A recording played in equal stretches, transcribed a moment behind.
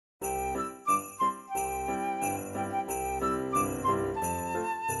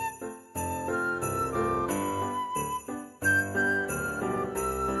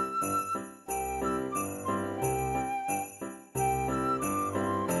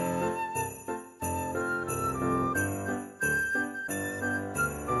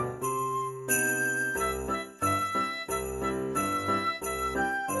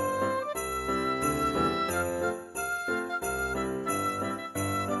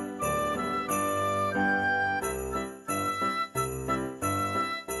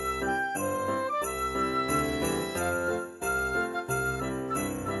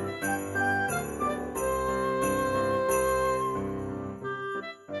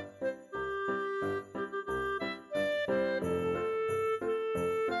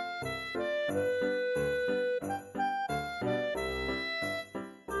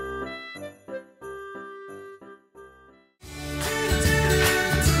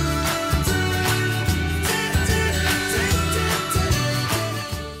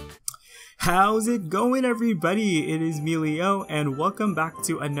How's it going, everybody? It is me, Leo, and welcome back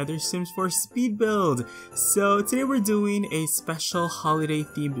to another Sims 4 speed build. So today we're doing a special holiday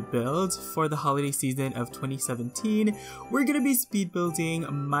themed build for the holiday season of 2017. We're gonna be speed building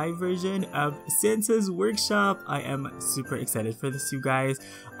my version of Santa's Workshop. I am super excited for this, you guys.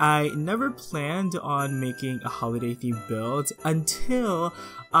 I never planned on making a holiday themed build until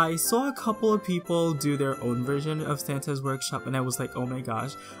I saw a couple of people do their own version of Santa's Workshop, and I was like, oh my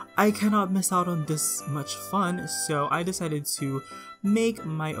gosh, I cannot miss out on this much fun. So I decided to make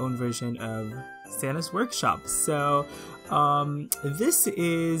my own version of Santa's Workshop. So this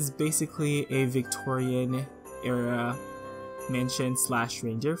is basically a Victorian era mansion slash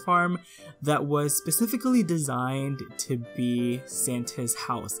reindeer farm that was specifically designed to be Santa's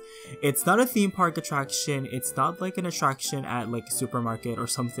house. It's not a theme park attraction, it's not like an attraction at like a supermarket or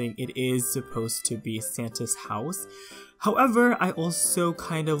something. It is supposed to be Santa's house. However, I also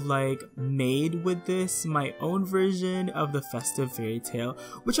kind of like made with this my own version of the festive fairy tale,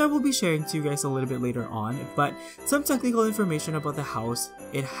 which I will be sharing to you guys a little bit later on. But some technical information about the house: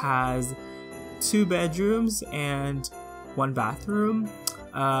 it has 2 bedrooms and 1 bathroom.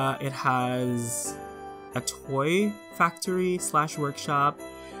 It has a toy factory slash workshop.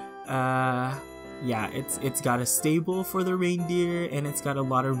 Yeah, it's got a stable for the reindeer, and it's got a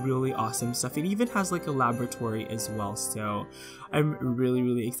lot of really awesome stuff. It even has like a laboratory as well, so I'm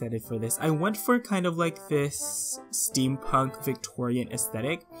really excited for this. I went for kind of like this steampunk Victorian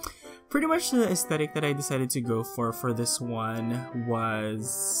aesthetic. Pretty much the aesthetic that I decided to go for this one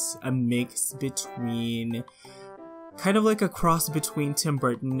was a mix between kind of like a cross between Tim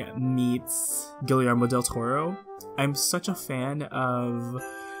Burton meets Guillermo del Toro. I'm such a fan of,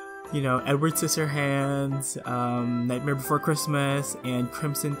 you know, Edward Scissorhands, Nightmare Before Christmas, and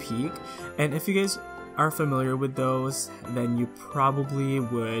Crimson Peak. And if you guys are familiar with those, then you probably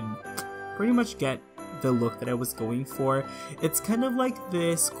would pretty much get the look that I was going for. It's kind of like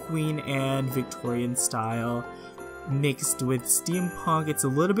this Queen Anne Victorian style mixed with steampunk. It's a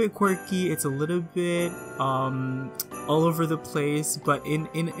little bit quirky, it's a little bit all over the place, but in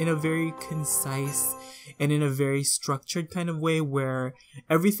a very concise and in a very structured kind of way where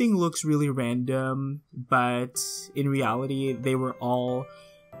everything looks really random, but in reality they were all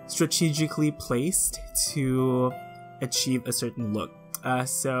strategically placed to achieve a certain look.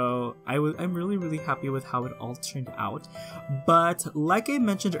 So I'm really happy with how it all turned out. But like I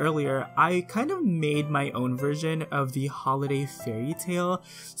mentioned earlier, I kind of made my own version of the holiday fairy tale,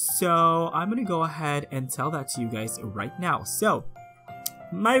 so I'm gonna go ahead and tell that to you guys right now. So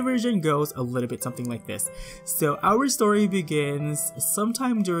my version goes a little bit something like this. So our story begins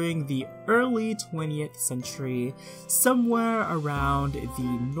sometime during the early 20th century, somewhere around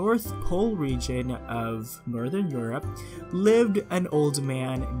the North Pole region of Northern Europe, lived an old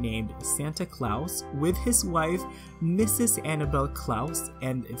man named Santa Claus with his wife, Mrs. Annabelle Claus,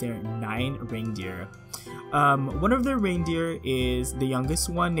 and their 9 reindeer. One of their reindeer is the youngest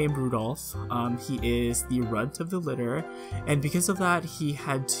one, named Rudolph. He is the runt of the litter, and because of that he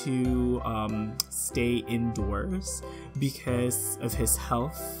had to stay indoors because of his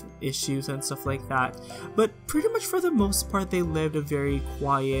health issues and stuff like that. But pretty much for the most part they lived a very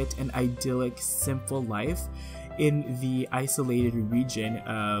quiet and idyllic, simple life in the isolated region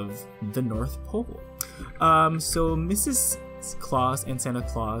of the North Pole. So Mrs. Claus and Santa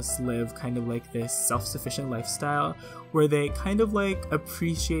Claus live kind of like this self-sufficient lifestyle where they kind of like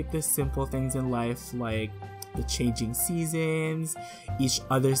appreciate the simple things in life, like the changing seasons, each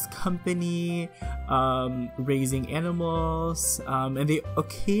other's company, raising animals, and they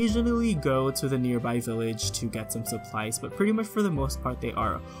occasionally go to the nearby village to get some supplies, but pretty much for the most part they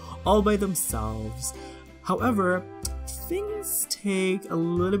are all by themselves. However, things take a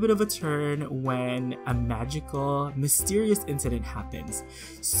little bit of a turn when a magical, mysterious incident happens.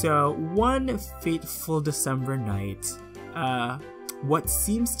 So one fateful December night, what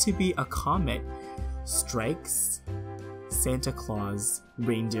seems to be a comet strikes Santa Claus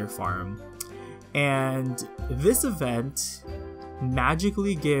reindeer farm, and this event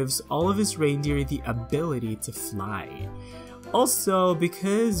magically gives all of his reindeer the ability to fly. Also,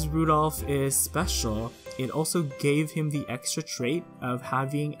 because Rudolph is special, it also gave him the extra trait of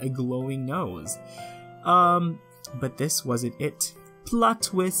having a glowing nose. But this wasn't it. Plot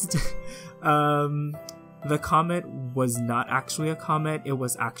twist. The comet was not actually a comet, it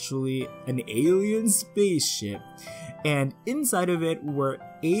was actually an alien spaceship. And inside of it were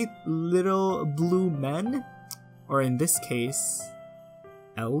 8 little blue men, or in this case,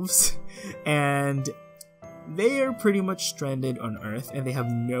 elves. And they are pretty much stranded on Earth, and they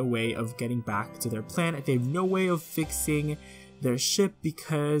have no way of getting back to their planet. They have no way of fixing their ship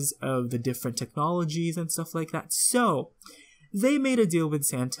because of the different technologies and stuff like that. So they made a deal with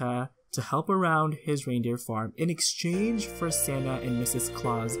Santa to help around his reindeer farm in exchange for Santa and Mrs.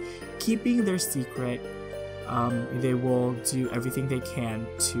 Claus keeping their secret. They will do everything they can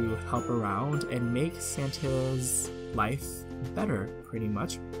to help around and make Santa's life better, pretty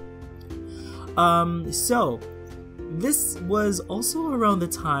much. So this was also around the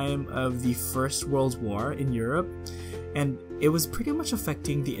time of the First World War in Europe, and it was pretty much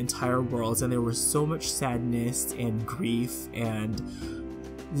affecting the entire world, and there was so much sadness and grief and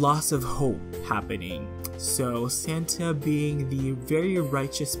loss of hope happening. So Santa, being the very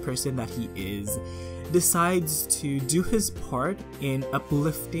righteous person that he is, decides to do his part in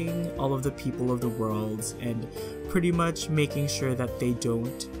uplifting all of the people of the world and pretty much making sure that they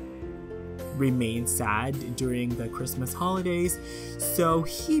don't remain sad during the Christmas holidays. So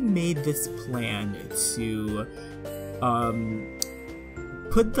he made this plan to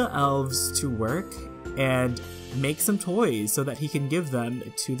put the elves to work and make some toys so that he can give them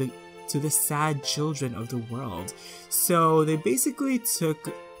to the sad children of the world. So they basically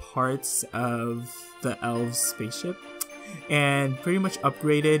took parts of the elves' spaceship and pretty much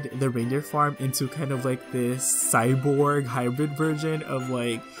upgraded the reindeer farm into kind of like this cyborg hybrid version of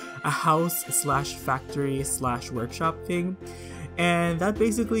like a house slash factory slash workshop thing. And that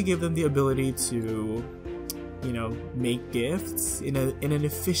basically gave them the ability to, you know, make gifts in an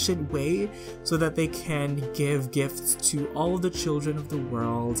efficient way so that they can give gifts to all of the children of the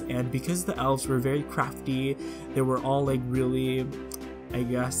world. And because the elves were very crafty, they were all like really, I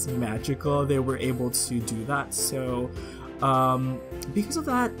guess, magical, they were able to do that. So because of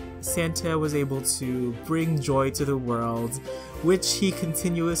that, Santa was able to bring joy to the world, which he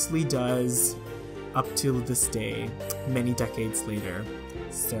continuously does up to this day, many decades later.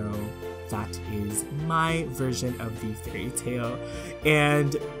 So that is my version of the fairy tale,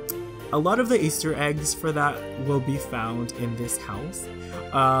 and a lot of the Easter eggs for that will be found in this house.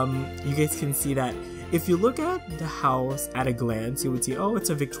 You guys can see that if you look at the house at a glance, you would see, oh,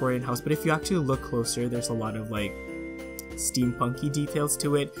 it's a Victorian house, but if you actually look closer, there's a lot of like steampunky details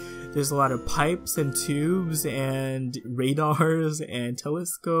to it. There's a lot of pipes and tubes and radars and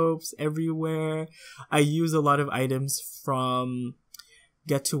telescopes everywhere. I use a lot of items from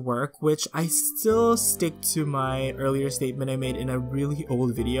Get to Work, which I still stick to my earlier statement I made in a really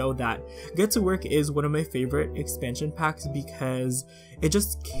old video that Get to Work is one of my favorite expansion packs because it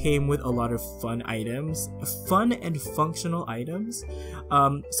just came with a lot of fun items, fun and functional items,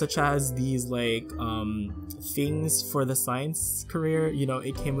 such as these like things for the science career. You know,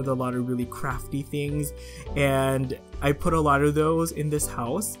 it came with a lot of really crafty things, and I put a lot of those in this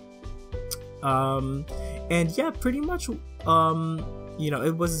house. And yeah, pretty much you know,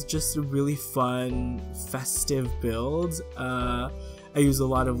 it was just a really fun, festive build. I use a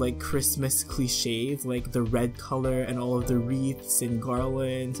lot of like Christmas cliches, like the red color and all of the wreaths and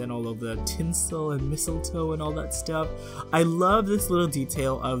garlands and all of the tinsel and mistletoe and all that stuff. I love this little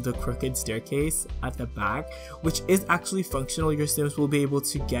detail of the crooked staircase at the back, which is actually functional. Your Sims will be able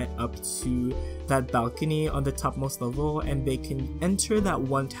to get up to that balcony on the topmost level, and they can enter that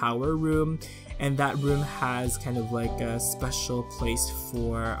one tower room, and that room has kind of like a special place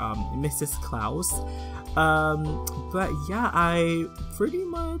for Mrs. Claus. But yeah, I pretty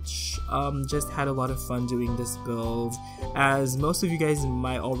much just had a lot of fun doing this build. As most of you guys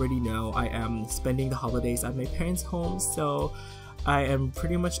might already know, I am spending the holidays at my parents' home, so I am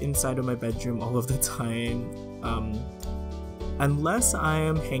pretty much inside of my bedroom all of the time. Unless I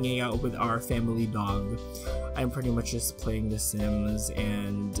am hanging out with our family dog, I'm pretty much just playing The Sims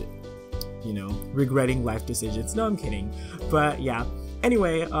and, you know, regretting life decisions. No, I'm kidding. But yeah.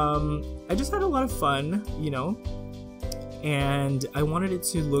 Anyway, I just had a lot of fun, you know, and I wanted it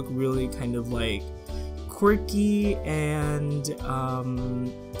to look really kind of like quirky and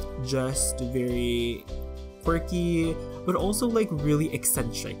just very quirky, but also like really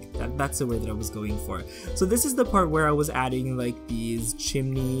eccentric. That's the word that I was going for. So this is the part where I was adding like these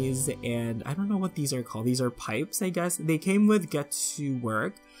chimneys, and I don't know what these are called. These are pipes, I guess. They came with Get to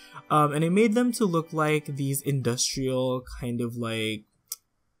Work, and I made them to look like these industrial kind of like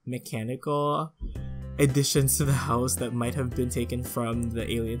mechanical additions to the house that might have been taken from the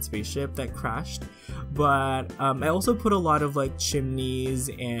alien spaceship that crashed. But I also put a lot of like chimneys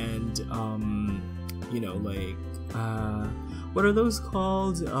and you know, like what are those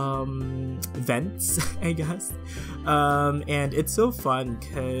called, vents, I guess. And it's so fun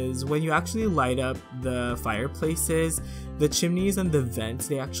because when you actually light up the fireplaces, the chimneys and the vents,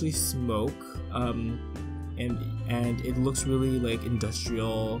 they actually smoke, and it looks really like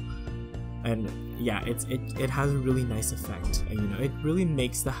industrial And yeah, it has a really nice effect, and you know, it really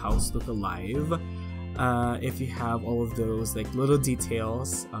makes the house look alive if you have all of those like little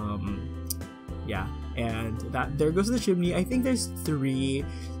details. Yeah, and that there goes the chimney. I think there's 3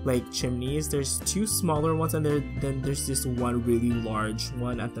 like chimneys. There's 2 smaller ones, and then there's just one really large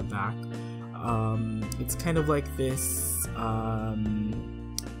one at the back. It's kind of like this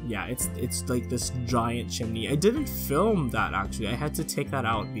yeah, it's like this giant chimney. I didn't film that actually. I had to take that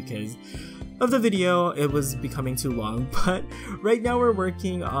out because of the video. It was becoming too long. But right now we're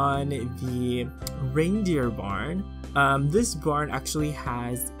working on the reindeer barn. This barn actually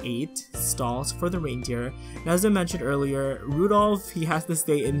has 8 stalls for the reindeer. And as I mentioned earlier, Rudolph, he has to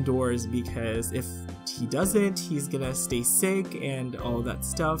stay indoors because if he doesn't, he's gonna stay sick and all that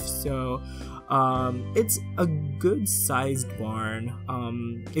stuff. So it's a good sized barn.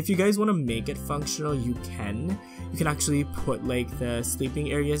 If you guys want to make it functional, you can actually put like the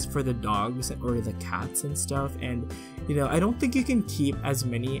sleeping areas for the dogs or the cats and stuff. And you know, I don't think you can keep as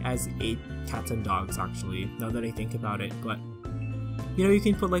many as 8 cats and dogs actually, now that I think about it. But you know, you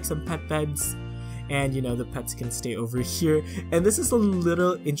can put like some pet beds, and you know, the pets can stay over here. And this is a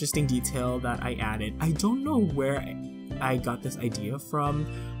little interesting detail that I added. I don't know where I got this idea from,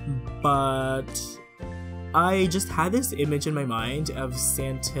 but I just had this image in my mind of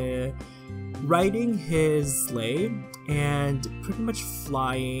Santa riding his sleigh and pretty much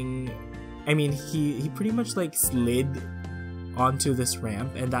flying. I mean, he pretty much like slid onto this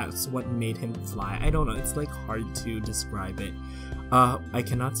ramp, and that's what made him fly. I don't know, it's like hard to describe it. I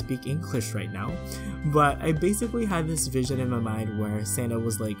cannot speak English right now, but I basically had this vision in my mind where Santa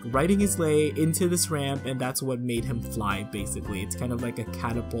was like riding his sleigh into this ramp, and that's what made him fly basically. It's kind of like a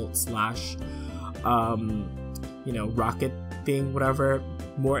catapult slash you know, rocket thing, whatever,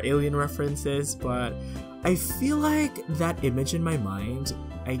 more alien references. But I feel like that image in my mind,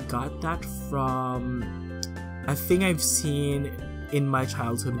 I got that from a thing I've seen in my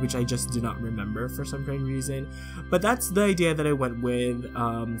childhood, which I just do not remember for some strange reason. But that's the idea that I went with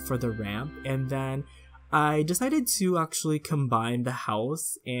for the ramp. And then I decided to actually combine the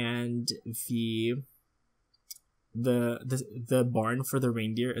house and the barn for the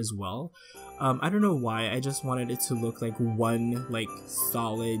reindeer as well. I don't know why, I just wanted it to look like one like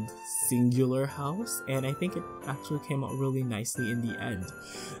solid singular house, and I think it actually came out really nicely in the end.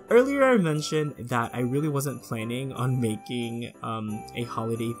 Earlier I mentioned that I really wasn't planning on making a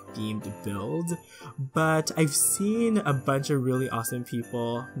holiday themed build, but I've seen a bunch of really awesome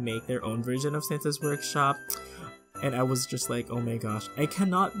people make their own version of Santa's Workshop, and I was just like, oh my gosh, I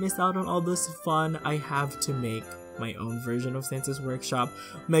cannot miss out on all this fun. I have to make my own version of Santa's Workshop.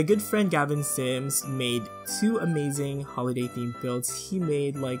 My good friend Gavin Sims made 2 amazing holiday themed builds. He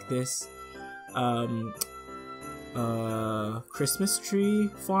made like this Christmas tree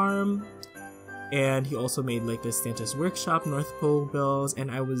farm, and he also made like this Santa's Workshop North Pole builds, and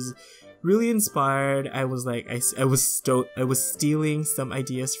I was really inspired. I was like, I was stealing some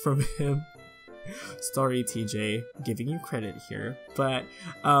ideas from him. Sorry TJ, giving you credit here. But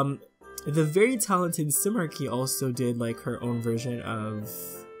the very talented Simarki also did like her own version of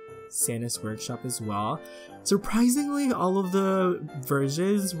Santa's Workshop as well. Surprisingly, all of the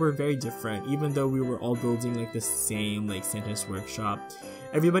versions were very different, even though we were all building like the same like Santa's Workshop.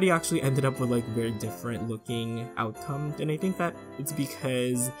 Everybody actually ended up with like very different looking outcomes, and I think that it's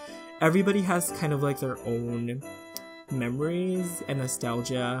because everybody has kind of like their own memories and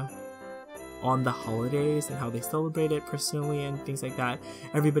nostalgia on the holidays and how they celebrate it personally and things like that.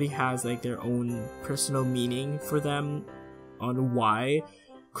 Everybody has like their own personal meaning for them on why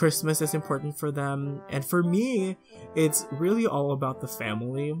Christmas is important for them. And for me, it's really all about the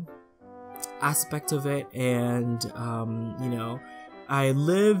family aspect of it. And you know, I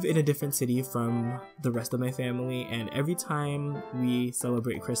live in a different city from the rest of my family, and every time we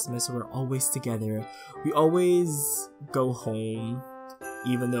celebrate Christmas, we're always together. We always go home,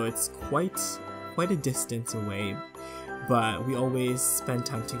 even though it's quite a distance away, but we always spend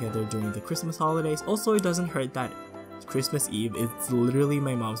time together during the Christmas holidays. Also, it doesn't hurt that Christmas Eve is literally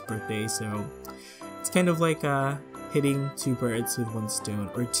my mom's birthday, so it's kind of like hitting 2 birds with 1 stone,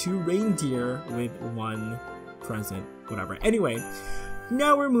 or 2 reindeer with 1 present, whatever. Anyway,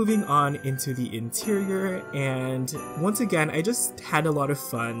 now we're moving on into the interior, and once again, I just had a lot of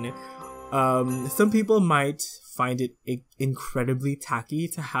fun. Some people might find it incredibly tacky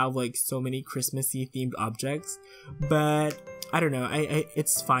to have like so many Christmassy themed objects, but I don't know,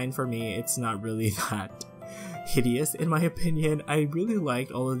 it's fine for me. It's not really that hideous in my opinion. I really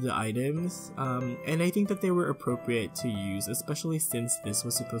liked all of the items, and I think that they were appropriate to use, especially since this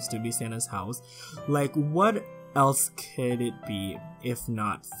was supposed to be Santa's house. Like, what else could it be if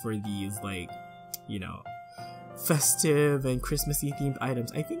not for these, like, you know, festive and Christmassy themed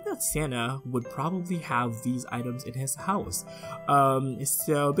items? I think that Santa would probably have these items in his house.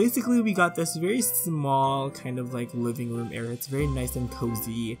 So basically we got this very small kind of like living room area. It's very nice and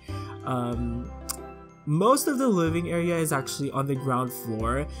cozy. Most of the living area is actually on the ground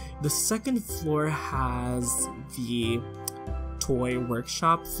floor. The second floor has the toy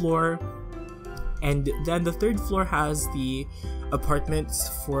workshop floor, and then the third floor has the apartments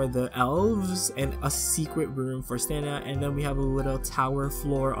for the elves and a secret room for Santa, and then we have a little tower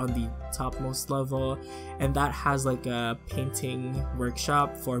floor on the topmost level, and that has like a painting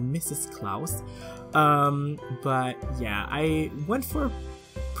workshop for Mrs. Claus. But yeah, I went for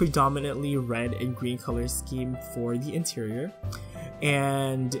predominantly red and green color scheme for the interior,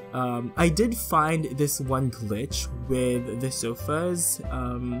 and I did find this one glitch with the sofas.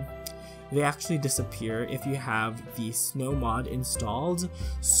 They actually disappear if you have the snow mod installed,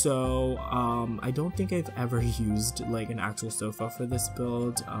 so I don't think I've ever used like an actual sofa for this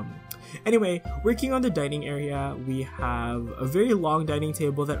build. Anyway, working on the dining area, we have a very long dining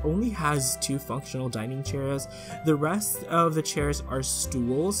table that only has 2 functional dining chairs. The rest of the chairs are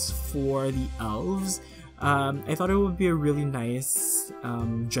stools for the elves. I thought it would be a really nice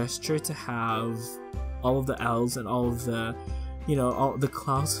gesture to have all of the elves and all of the, you know, all the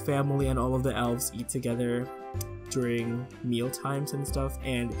Claus family and all of the elves eat together during meal times and stuff.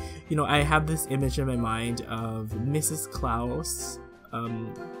 And you know, I have this image in my mind of Mrs. Claus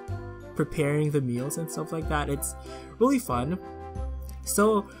preparing the meals and stuff like that. It's really fun.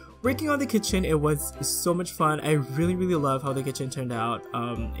 So working on the kitchen, it was so much fun. I really love how the kitchen turned out.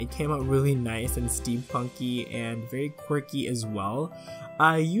 It came out really nice and steampunky and very quirky as well.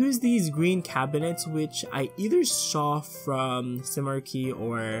 I used these green cabinets, which I either saw from Simarkey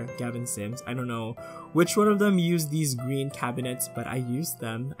or Gavin Sims. I don't know which one of them used these green cabinets, but I used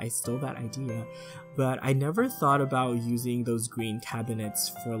them. I stole that idea. But I never thought about using those green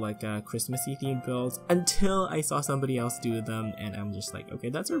cabinets for like a Christmassy themed build until I saw somebody else do them, and I'm just like, okay,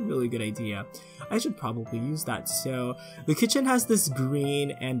 that's a really good idea. I should probably use that. So the kitchen has this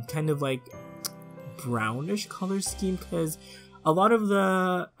green and kind of like brownish color scheme, because a lot of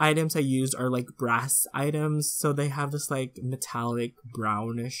the items I used are like brass items, so they have this like metallic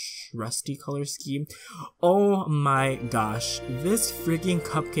brownish rusty color scheme. Oh my gosh, this freaking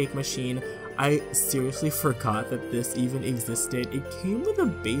cupcake machine, I seriously forgot that this even existed. It came with a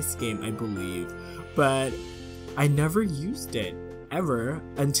base game, I believe, but I never used it ever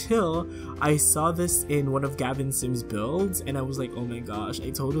until I saw this in one of Gavin Sims' builds, and I was like, oh my gosh, I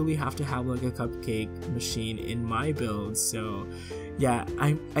totally have to have like a cupcake machine in my build. So yeah,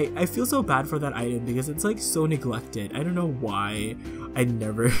 I feel so bad for that item because it's like so neglected. I don't know why I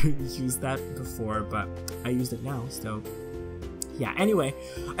never used that before, but I used it now. So yeah, anyway,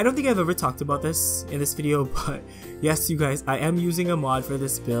 I don't think I've ever talked about this in this video, but yes, you guys, I am using a mod for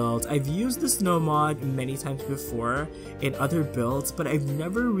this build. I've used the snow mod many times before in other builds, but I've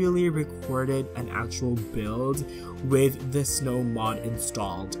never really recorded an actual build with the snow mod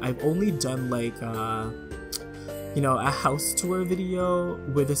installed. I've only done like you know, a house tour video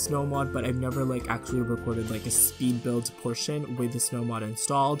with a snow mod, but I've never like actually recorded like a speed build portion with the snow mod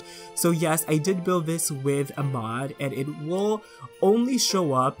installed. So yes, I did build this with a mod, and it will only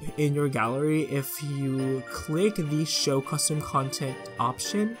show up in your gallery if you click the show custom content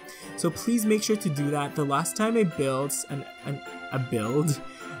option. So please make sure to do that. The last time I built a build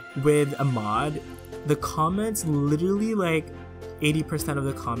with a mod, the comments literally like 80% of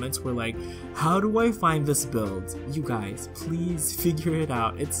the comments were like, how do I find this build? You guys, please figure it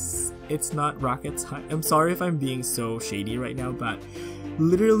out. It's not rocket science. I'm sorry if I'm being so shady right now, but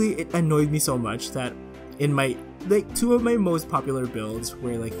literally it annoyed me so much that in my, like, 2 of my most popular builds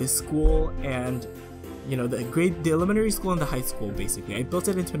were like this school and, you know, the elementary school and the high school. Basically, I built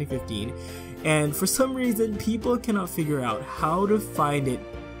it in 2015, and for some reason people cannot figure out how to find it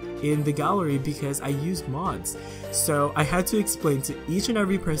in the gallery because I used mods. So I had to explain to each and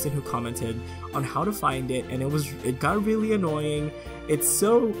every person who commented on how to find it, and it got really annoying. It's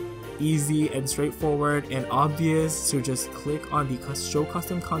so easy and straightforward and obvious to just click on the show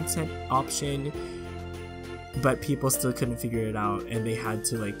custom content option, but people still couldn't figure it out, and they had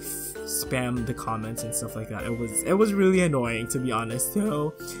to like spam the comments and stuff like that. It was really annoying, to be honest.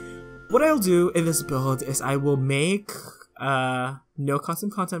 So what I'll do in this build is I will make no custom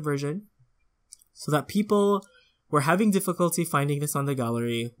content version, so that people who are having difficulty finding this on the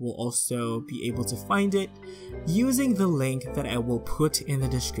gallery will also be able to find it using the link that I will put in the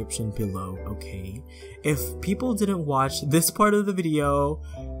description below, okay? If people didn't watch this part of the video,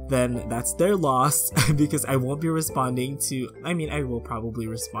 then that's their loss because I won't be responding to, I mean, I will probably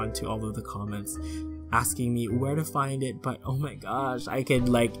respond to all of the comments asking me where to find it, but oh my gosh, I could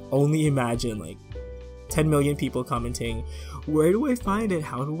like only imagine like 10 million people commenting, where do I find it?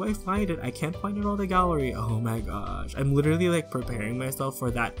 How do I find it? I can't find it on the gallery. Oh my gosh. I'm literally like preparing myself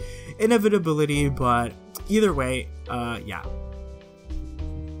for that inevitability, but either way, yeah.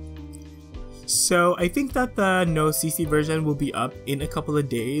 So I think that the no CC version will be up in a couple of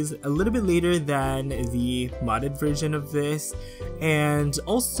days, a little bit later than the modded version of this. And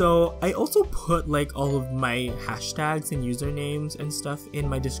also, I also put like all of my hashtags and usernames and stuff in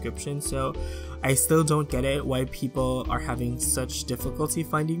my description, so I still don't get it why people are having such difficulty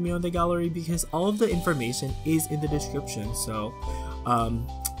finding me on the gallery, because all of the information is in the description. So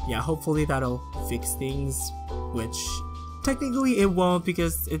yeah, hopefully that'll fix things, which technically it won't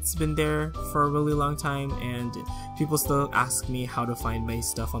because it's been there for a really long time and people still ask me how to find my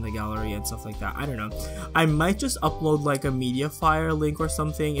stuff on the gallery and stuff like that. I don't know. I might just upload like a Mediafire link or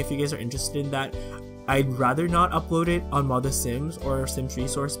something if you guys are interested in that. I'd rather not upload it on Mod The Sims or Sims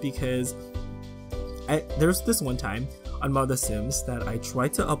Resource because there's this one time on Mod The Sims that I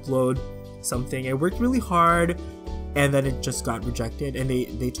tried to upload something. I worked really hard and then it just got rejected, and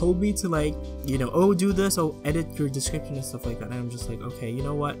they told me to like, you know, oh, do this, oh, edit your description and stuff like that, and I'm just like, okay, you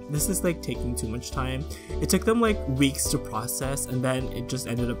know what, this is like taking too much time. It took them like weeks to process, and then it just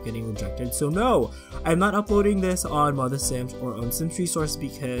ended up getting rejected. So no, I'm not uploading this on Mod The Sims or on Sims Resource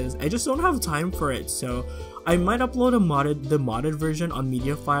because I just don't have time for it. So I might upload the modded version on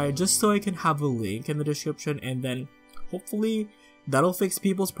Mediafire just so I can have a link in the description, and then hopefully that'll fix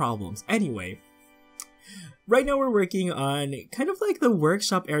people's problems. Anyway, right now we're working on kind of like the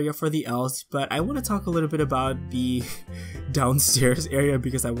workshop area for the elves, but I want to talk a little bit about the downstairs area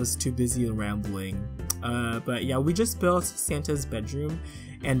because I was too busy rambling. But yeah, we just built Santa's bedroom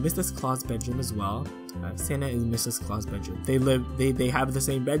and Mrs. Claus' bedroom as well. Santa is Mrs. Claus' bedroom. They have the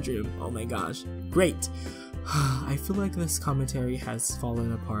same bedroom. Oh my gosh, great. I feel like this commentary has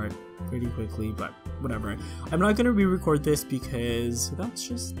fallen apart pretty quickly, but whatever. I'm not gonna re-record this because that's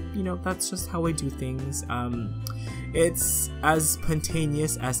just, you know, that's just how I do things. It's as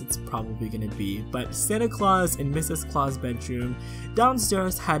spontaneous as it's probably gonna be. But Santa Claus and Mrs. Claus' bedroom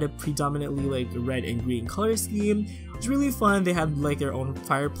downstairs had a predominantly like red and green color scheme. It was really fun. They had like their own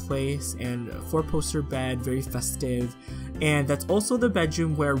fireplace and a 4-poster bed, very festive. And that's also the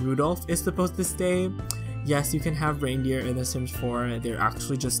bedroom where Rudolph is supposed to stay. Yes, you can have reindeer in The Sims 4, they're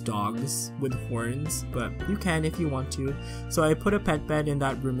actually just dogs with horns, but you can if you want to. So I put a pet bed in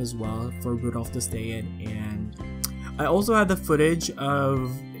that room as well for Rudolph to stay in, and I also had the footage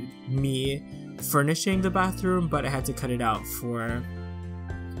of me furnishing the bathroom, but I had to cut it out for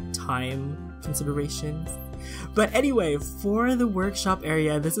time considerations. But anyway, for the workshop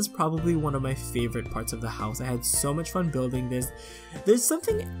area, this is probably one of my favorite parts of the house. I had so much fun building this. There's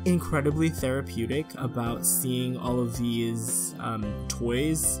something incredibly therapeutic about seeing all of these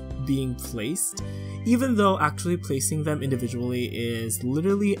toys being placed, even though actually placing them individually is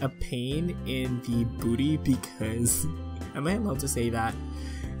literally a pain in the booty because... am I allowed to say that?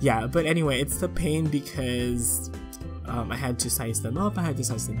 Yeah, but anyway, it's the pain because I had to size them up, I had to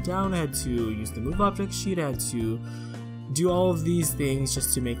size them down, I had to use the move object sheet, I had to do all of these things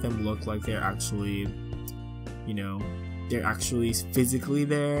just to make them look like they're actually, you know, they're actually physically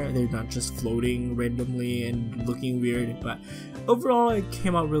there, they're not just floating randomly and looking weird. But overall it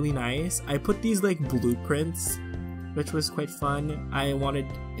came out really nice. I put these like blueprints, which was quite fun. I wanted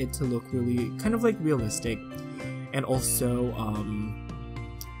it to look really kind of like realistic and also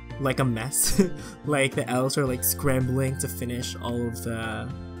like a mess. Like the elves are like scrambling to finish all of the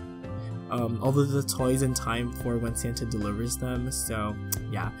toys in time for when Santa delivers them. So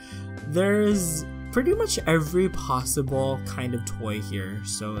yeah, there's pretty much every possible kind of toy here.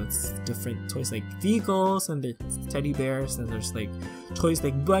 So it's different toys like vehicles, and there's teddy bears, and there's like toys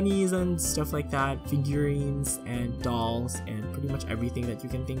like bunnies and stuff like that, figurines and dolls, and pretty much everything that you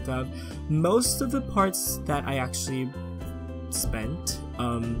can think of. Most of the parts that I actually spent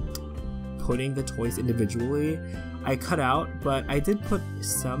putting the toys individually, I cut out, but I did put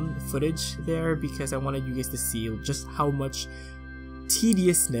some footage there because I wanted you guys to see just how much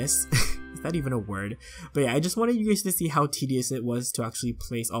tediousness is that even a word? But yeah, I just wanted you guys to see how tedious it was to actually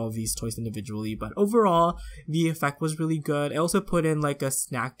place all of these toys individually. But overall, the effect was really good. I also put in like a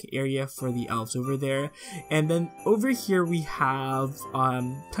snack area for the elves over there. And then over here we have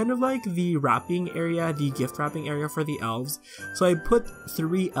kind of like the wrapping area, the gift wrapping area for the elves. So I put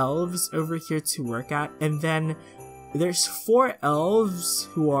 3 elves over here to work at, and then there's 4 elves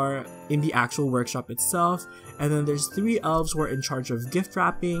who are in the actual workshop itself, and then there's 3 elves who are in charge of gift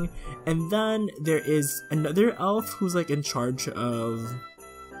wrapping, and then there is another elf who's like in charge of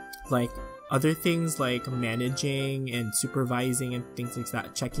like other things like managing and supervising and things like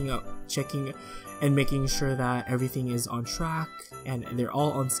that, checking and making sure that everything is on track and they're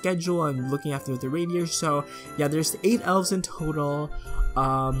all on schedule and looking after the reindeer. So yeah, there's 8 elves in total,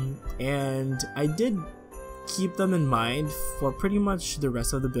 and I did keep them in mind for pretty much the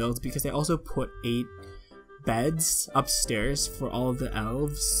rest of the builds because I also put 8 beds upstairs for all of the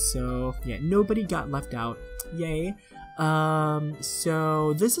elves, so yeah, nobody got left out, yay.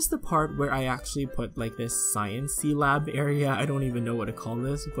 So this is the part where I actually put like this sciencey lab area. I don't even know what to call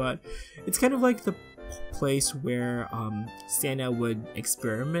this, but it's kind of like the place where Santa would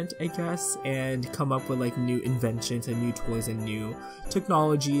experiment, I guess, and come up with like new inventions and new toys and new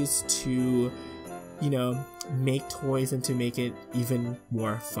technologies to, you know, make toys and to make it even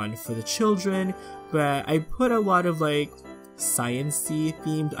more fun for the children. But I put a lot of like sciencey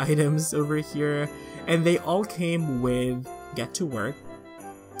themed items over here, and they all came with Get to Work.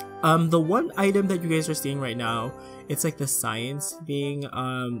 The one item that you guys are seeing right now, it's like the science thing.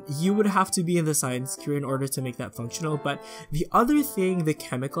 You would have to be in the science queue in order to make that functional, but the other thing, the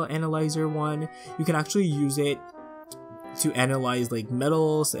chemical analyzer one, you can actually use it to analyze like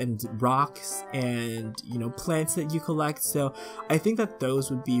metals and rocks and, you know, plants that you collect. So I think that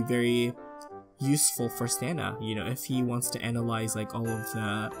those would be very useful for Santa, you know, if he wants to analyze like all of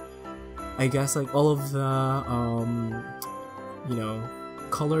the, I guess like all of the you know,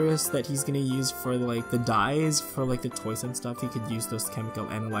 colors that he's gonna use for like the dyes for like the toys and stuff. He could use those chemical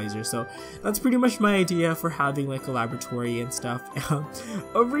analyzers. So that's pretty much my idea for having like a laboratory and stuff.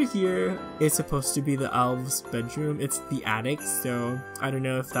 Over here is supposed to be the elves' bedroom. It's the attic, so I don't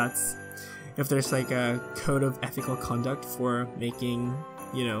know if there's like a code of ethical conduct for making,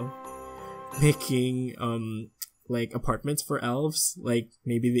 you know, like apartments for elves. Like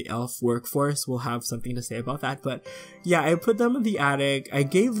maybe the elf workforce will have something to say about that. But yeah, I put them in the attic. I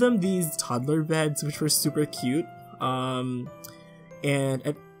gave them these toddler beds, which were super cute. And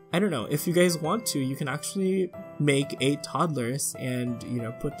I don't know, if you guys want to, you can actually make 8 toddlers and, you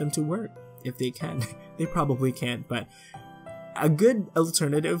know, put them to work if they can. They probably can't, but a good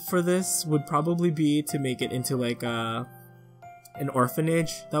alternative for this would probably be to make it into like an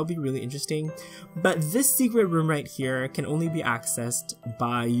orphanage. That would be really interesting. But this secret room right here can only be accessed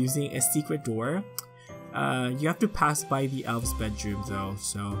by using a secret door. You have to pass by the elf's bedroom though,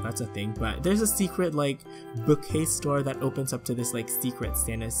 so that's a thing. But there's a secret like bookcase door that opens up to this like secret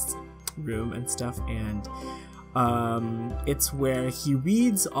Santa's room and stuff, and it's where he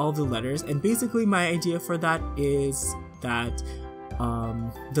reads all the letters. And basically my idea for that is that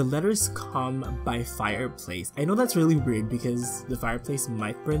the letters come by fireplace. I know that's really weird because the fireplace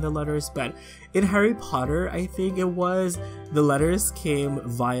might burn the letters, but in Harry Potter, I think it was, the letters came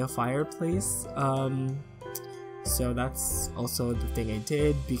via fireplace. So that's also the thing I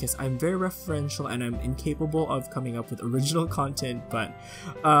did because I'm very referential and I'm incapable of coming up with original content. But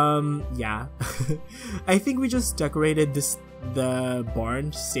yeah, I think we just decorated the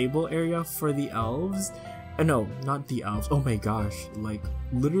barn stable area for the elves. No, not the elves. Oh my gosh, like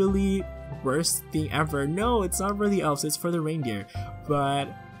literally worst thing ever. No, it's not for the elves, it's for the reindeer. But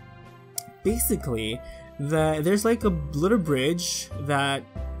basically, there's like a little bridge that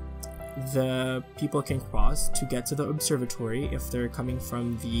the people can cross to get to the observatory if they're coming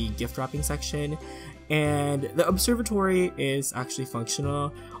from the gift wrapping section. And the observatory is actually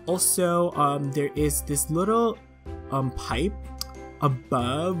functional. Also, there is this little pipe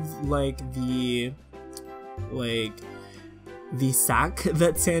above like the sack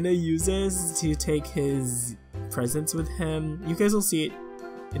that Santa uses to take his presents with him. You guys will see it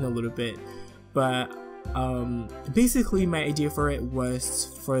in a little bit, but basically my idea for it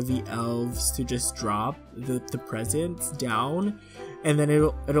was for the elves to just drop the presents down, and then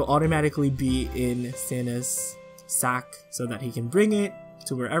it'll automatically be in Santa's sack so that he can bring it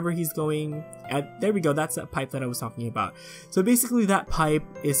to wherever he's going. There we go, that's that pipe that I was talking about. So basically that pipe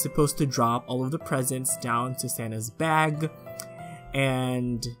is supposed to drop all of the presents down to Santa's bag,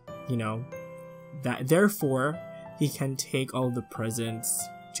 and you know, that therefore he can take all the presents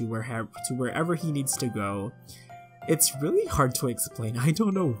to wherever he needs to go. It's really hard to explain. I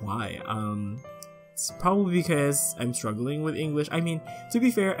don't know why. It's probably because I'm struggling with English. I mean, to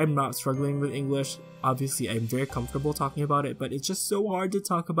be fair, I'm not struggling with English. Obviously, I'm very comfortable talking about it, but it's just so hard to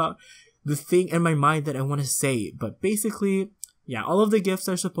talk about the thing in my mind that I want to say. But basically, yeah, all of the gifts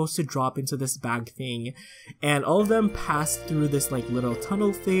are supposed to drop into this bag thing, and all of them pass through this like little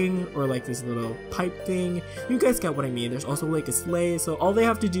tunnel thing or like this little pipe thing. You guys get what I mean. There's also like a sleigh, so all they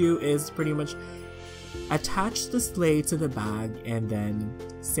have to do is pretty much attach the sleigh to the bag, and then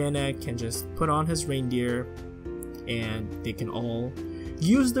Santa can just put on his reindeer and they can all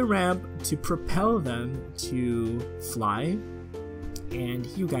use the ramp to propel them to fly, and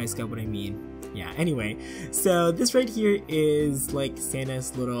you guys get what I mean. Yeah, anyway, so this right here is like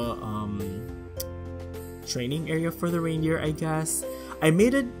Santa's little training area for the reindeer, I guess. I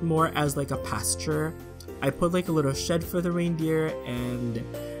made it more as like a pasture. I put like a little shed for the reindeer, and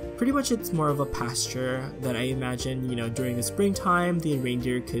pretty much it's more of a pasture that I imagine, you know, during the springtime the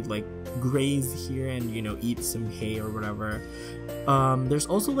reindeer could like graze here and, you know, eat some hay or whatever. There's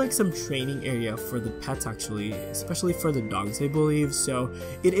also like some training area for the pets actually, especially for the dogs I believe, so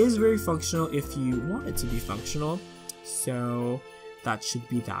it is very functional if you want it to be functional, so that should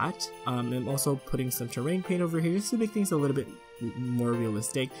be that. I'm also putting some terrain paint over here just to make things a little bit more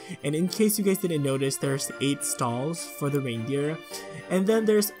realistic, and in case you guys didn't notice, there's 8 stalls for the reindeer, and then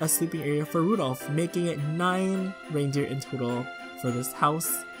there's a sleeping area for Rudolph, making it 9 reindeer in total for this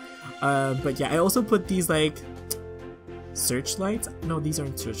house. But yeah, I also put these like searchlights. No, these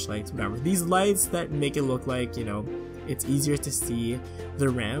aren't searchlights, whatever. These lights that make it look like, you know, it's easier to see the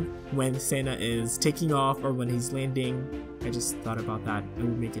ramp when Santa is taking off or when he's landing. I just thought about that. It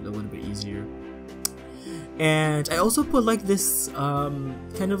would make it a little bit easier. And I also put like this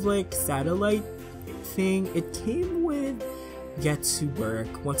kind of like satellite thing. It came with Get to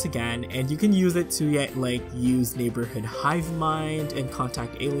Work once again, and you can use it to like use neighborhood hive mind and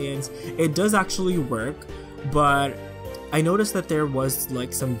contact aliens. It does actually work, but I noticed that there was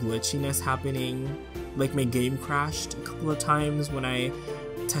like some glitchiness happening, like my game crashed a couple of times when I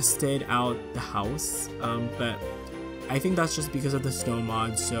tested out the house, but I think that's just because of the snow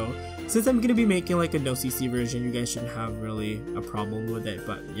mod. So since I'm gonna be making like a no CC version, you guys shouldn't have really a problem with it.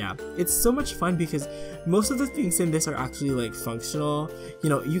 But yeah, it's so much fun because most of the things in this are actually like functional. You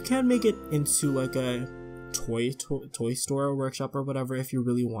know, you can make it into like a toy store or workshop or whatever if you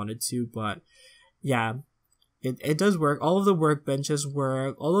really wanted to, but yeah, it does work. All of the workbenches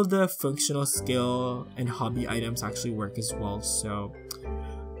work, all of the functional skill and hobby items actually work as well, so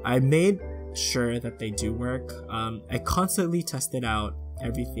I made sure that they do work. I constantly tested out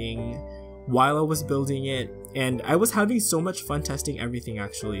everything while I was building it, and I was having so much fun testing everything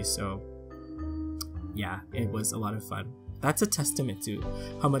actually, so yeah, it was a lot of fun. That's a testament to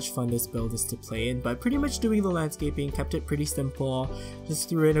how much fun this build is to play in, but pretty much doing the landscaping, kept it pretty simple, just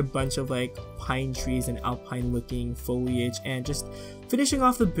threw in a bunch of like pine trees and alpine looking foliage, and just finishing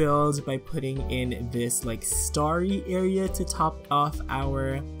off the build by putting in this like starry area to top off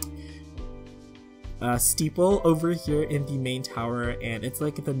our steeple over here in the main tower, and it's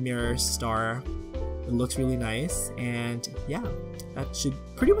like the mirror star. It looks really nice, and yeah, that should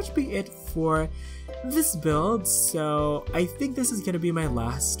pretty much be it for this build. So I think this is gonna be my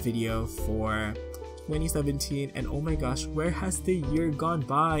last video for 2017, and oh my gosh, where has the year gone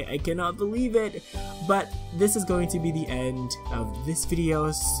by? I cannot believe it, but this is going to be the end of this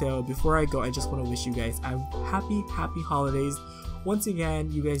video. So before I go, I just want to wish you guys a happy holidays. Once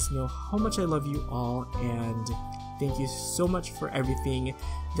again, you guys know how much I love you all, and thank you so much for everything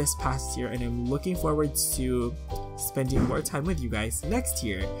this past year, and I'm looking forward to spending more time with you guys next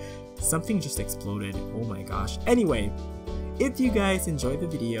year. Something just exploded, oh my gosh. Anyway, if you guys enjoyed the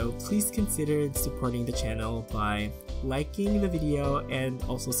video, please consider supporting the channel by liking the video and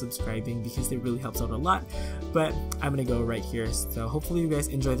also subscribing, because it really helps out a lot. But I'm gonna go right here, so hopefully you guys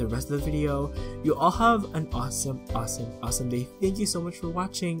enjoy the rest of the video. You all have an awesome day. Thank you so much for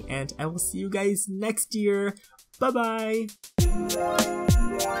watching, and I will see you guys next year. Bye bye.